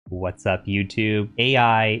What's up, YouTube?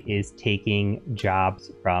 AI is taking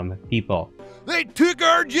jobs from people. They took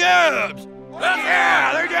our jobs!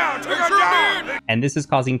 Yeah, they're down, took our jobs! And this is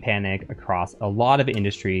causing panic across a lot of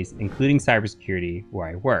industries, including cybersecurity, where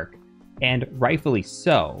I work. And rightfully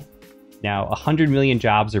so. Now, 100 million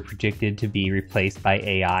jobs are predicted to be replaced by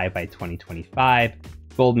AI by 2025.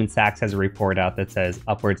 Goldman Sachs has a report out that says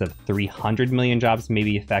upwards of 300 million jobs may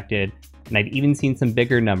be affected. And I've even seen some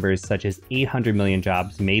bigger numbers, such as 800 million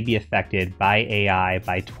jobs may be affected by AI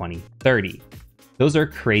by 2030. Those are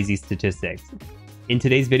crazy statistics. In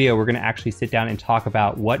today's video, we're going to actually sit down and talk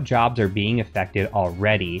about what jobs are being affected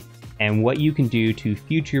already and what you can do to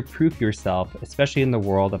future-proof yourself, especially in the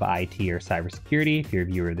world of IT or cybersecurity, if you're a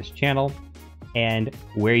viewer of this channel, and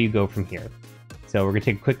where you go from here. So we're going to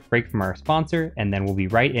take a quick break from our sponsor, and then we'll be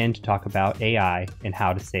right in to talk about AI and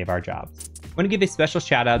how to save our jobs. I want to give a special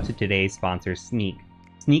shout out to today's sponsor, Snyk.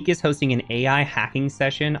 Snyk is hosting an AI hacking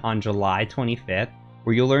session on July 25th,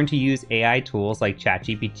 where you'll learn to use AI tools like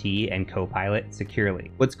ChatGPT and Copilot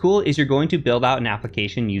securely. What's cool is you're going to build out an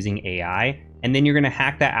application using AI, and then you're going to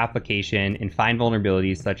hack that application and find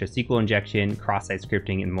vulnerabilities such as SQL injection, cross-site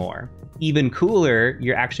scripting, and more. Even cooler,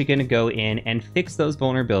 you're actually going to go in and fix those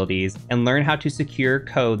vulnerabilities and learn how to secure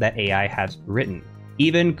code that AI has written.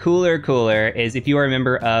 Even cooler is if you are a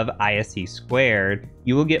member of ISC Squared,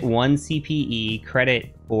 you will get 1 CPE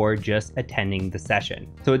credit for just attending the session.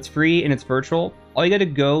 So it's free and it's virtual. All you got to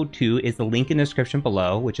go to is the link in the description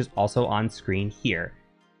below, which is also on screen here.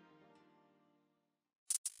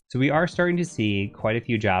 So we are starting to see quite a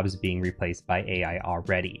few jobs being replaced by AI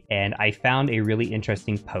already. And I found a really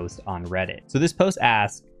interesting post on Reddit. So this post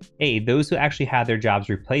asks, hey, those who actually had their jobs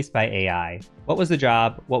replaced by AI, what was the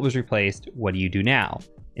job? What was replaced? What do you do now?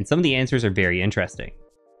 And some of the answers are very interesting.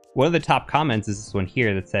 One of the top comments is this one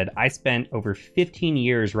here that said, I spent over 15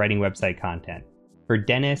 years writing website content for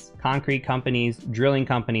dentists, concrete companies, drilling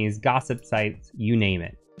companies, gossip sites, you name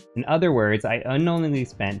it. In other words, I unknowingly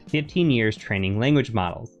spent 15 years training language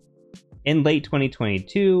models. In late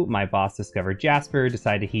 2022, my boss discovered Jasper,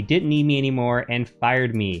 decided he didn't need me anymore, and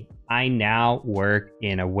fired me. I now work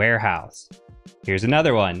in a warehouse. Here's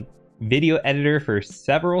another one. Video editor for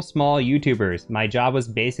several small YouTubers. My job was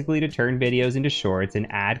basically to turn videos into shorts and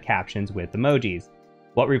add captions with emojis.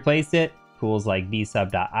 What replaced it? Tools like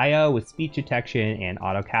vsub.io with speech detection and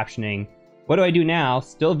auto captioning. What do I do now?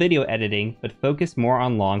 Still video editing, but focus more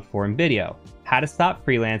on long form video. How to stop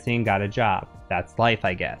freelancing and got a job. That's life,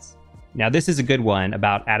 I guess. Now this is a good one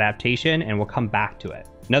about adaptation, and we'll come back to it.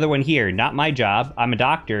 Another one here, not my job, I'm a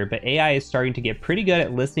doctor, but AI is starting to get pretty good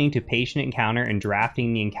at listening to patient encounter and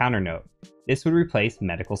drafting the encounter note. This would replace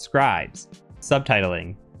medical scribes.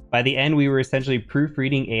 Subtitling. By the end, we were essentially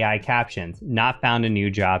proofreading AI captions, not found a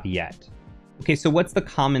new job yet. Okay, so what's the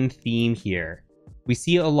common theme here? We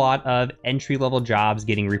see a lot of entry-level jobs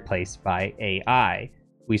getting replaced by AI.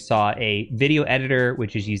 We saw a video editor,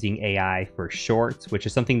 which is using AI for shorts, which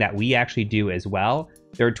is something that we actually do as well.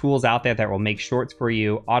 There are tools out there that will make shorts for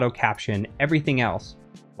you, auto caption, everything else.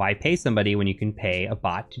 Why pay somebody when you can pay a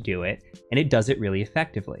bot to do it? And it does it really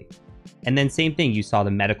effectively. And then same thing, you saw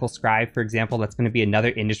the medical scribe, for example. That's going to be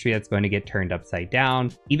another industry that's going to get turned upside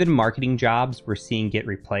down. Even marketing jobs we're seeing get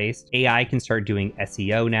replaced. AI can start doing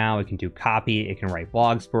SEO now. It can do copy. It can write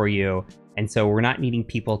blogs for you. And so we're not needing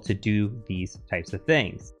people to do these types of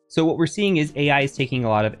things. So what we're seeing is AI is taking a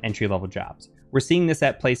lot of entry-level jobs. We're seeing this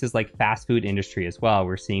at places like fast food industry as well.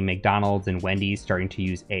 We're seeing McDonald's and Wendy's starting to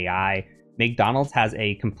use AI. McDonald's has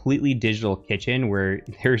a completely digital kitchen where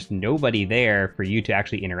there's nobody there for you to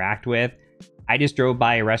actually interact with. I just drove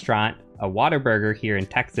by a restaurant, a Whataburger here in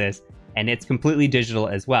Texas, and it's completely digital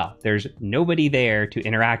as well. There's nobody there to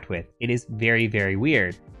interact with. It is very, very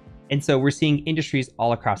weird. And so we're seeing industries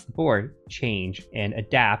all across the board change and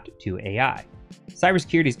adapt to AI.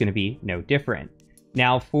 Cybersecurity is going to be no different.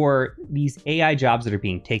 Now, for these AI jobs that are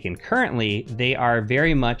being taken currently, they are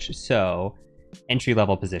very much so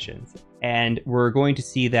entry-level positions. And we're going to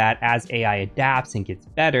see that as AI adapts and gets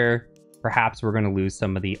better, perhaps we're going to lose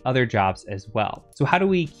some of the other jobs as well. So how do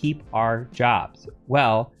we keep our jobs?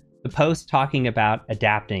 Well, the post talking about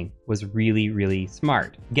adapting was really, really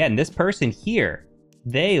smart. Again, this person here,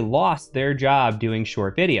 they lost their job doing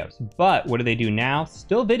short videos, but what do they do now?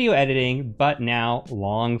 Still video editing, but now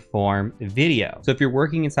long form video. So if you're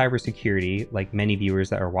working in cybersecurity, like many viewers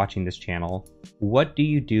that are watching this channel, what do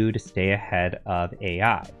you do to stay ahead of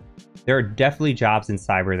AI? There are definitely jobs in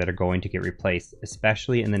cyber that are going to get replaced,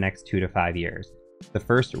 especially in the next 2 to 5 years. The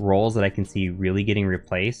first roles that I can see really getting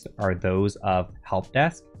replaced are those of help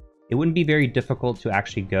desk. It wouldn't be very difficult to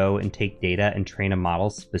actually go and take data and train a model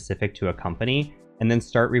specific to a company and then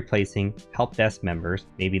start replacing help desk members,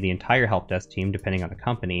 maybe the entire help desk team, depending on the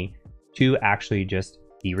company, to actually just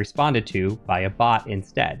be responded to by a bot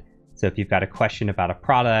instead. So if you've got a question about a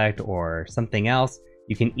product or something else,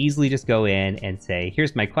 you can easily just go in and say,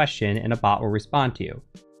 here's my question, and a bot will respond to you.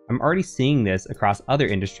 I'm already seeing this across other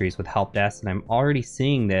industries with help desks, and I'm already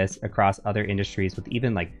seeing this across other industries with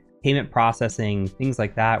even like payment processing, things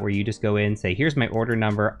like that, where you just go in, say, here's my order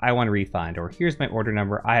number, I want a refund, or here's my order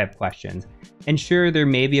number, I have questions. And sure, there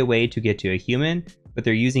may be a way to get to a human, but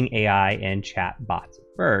they're using AI and chat bots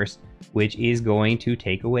first, which is going to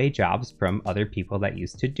take away jobs from other people that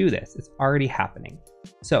used to do this. It's already happening.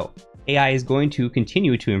 So AI is going to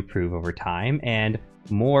continue to improve over time, and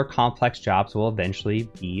more complex jobs will eventually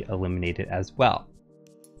be eliminated as well.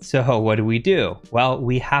 So what do? Well,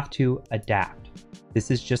 we have to adapt. This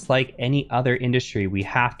is just like any other industry. We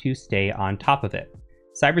have to stay on top of it.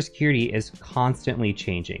 Cybersecurity is constantly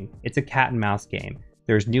changing. It's a cat and mouse game.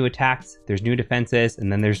 There's new attacks, there's new defenses,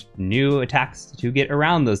 and then there's new attacks to get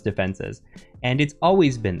around those defenses. And it's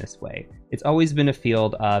always been this way. It's always been a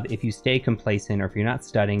field of, if you stay complacent, or if you're not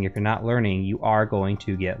studying, if you're not learning, you are going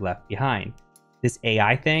to get left behind. This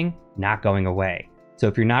AI thing, not going away. So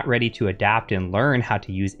if you're not ready to adapt and learn how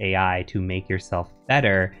to use AI to make yourself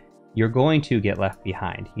better, you're going to get left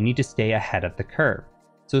behind. You need to stay ahead of the curve.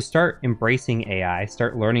 So start embracing AI,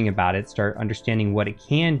 start learning about it, start understanding what it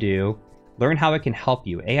can do, learn how it can help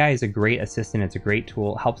you. AI is a great assistant, it's a great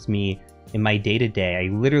tool, it helps me in my day-to-day.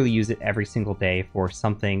 I literally use it every single day for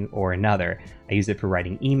something or another. I use it for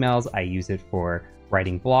writing emails, I use it for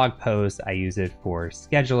writing blog posts, I use it for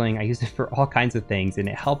scheduling, I use it for all kinds of things, and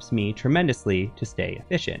it helps me tremendously to stay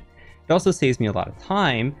efficient. It also saves me a lot of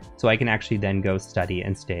time, so I can actually then go study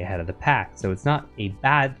and stay ahead of the pack. So it's not a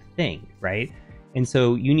bad thing, right? And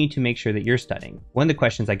so you need to make sure that you're studying. One of the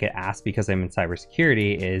questions I get asked because I'm in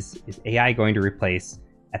cybersecurity is AI going to replace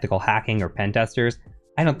ethical hacking or pen testers?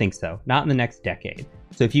 I don't think so, not in the next decade.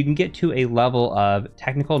 So if you can get to a level of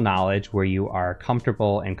technical knowledge where you are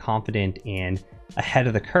comfortable and confident and ahead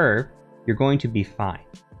of the curve, you're going to be fine.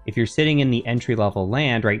 If you're sitting in the entry-level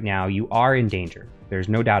land right now, you are in danger. There's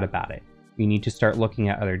no doubt about it. You need to start looking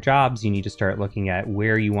at other jobs. You need to start looking at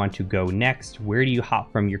where you want to go next. Where do you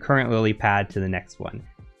hop from your current lily pad to the next one?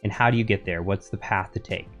 And how do you get there? What's the path to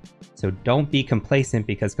take? So don't be complacent,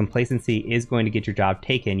 because complacency is going to get your job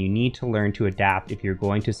taken. You need to learn to adapt if you're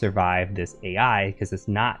going to survive this AI, because it's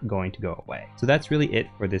not going to go away. So that's really it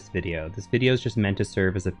for this video. This video is just meant to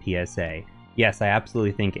serve as a PSA. Yes, I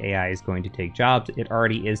absolutely think AI is going to take jobs. It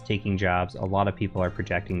already is taking jobs. A lot of people are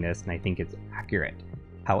projecting this, and I think it's accurate.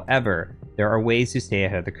 However, there are ways to stay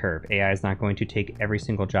ahead of the curve. AI is not going to take every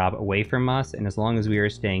single job away from us, and as long as we are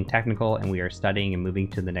staying technical and we are studying and moving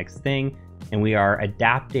to the next thing, and we are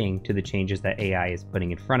adapting to the changes that AI is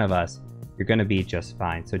putting in front of us, you're going to be just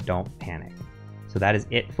fine, so don't panic. So that is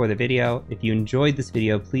it for the video. If you enjoyed this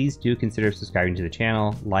video, please do consider subscribing to the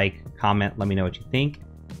channel, like, comment, let me know what you think.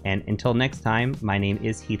 And until next time, my name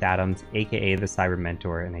is Heath Adams, aka the Cyber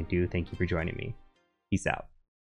Mentor, and I do thank you for joining me. Peace out.